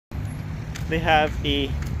They have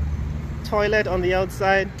a toilet on the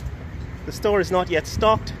outside. The store is not yet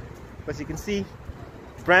stocked, but as you can see,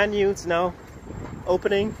 brand new. It's now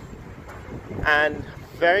opening, and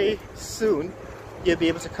very soon you'll be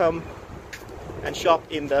able to come and shop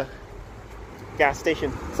in the gas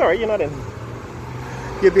station. Sorry, you're not in.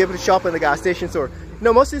 You'll be able to shop in the gas station store.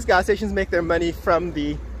 No, most of these gas stations make their money from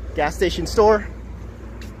the gas station store,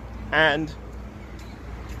 and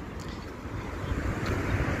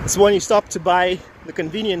so when you stop to buy the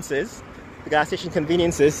conveniences, the gas station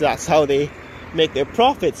conveniences, that's how they make their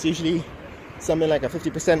profits. Usually something like a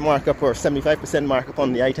 50% markup or 75% markup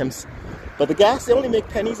on the items. But the gas, they only make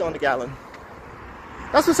pennies on the gallon.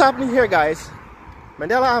 That's what's happening here, guys.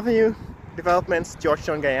 Mandela Avenue, developments,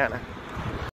 Georgetown, Guyana.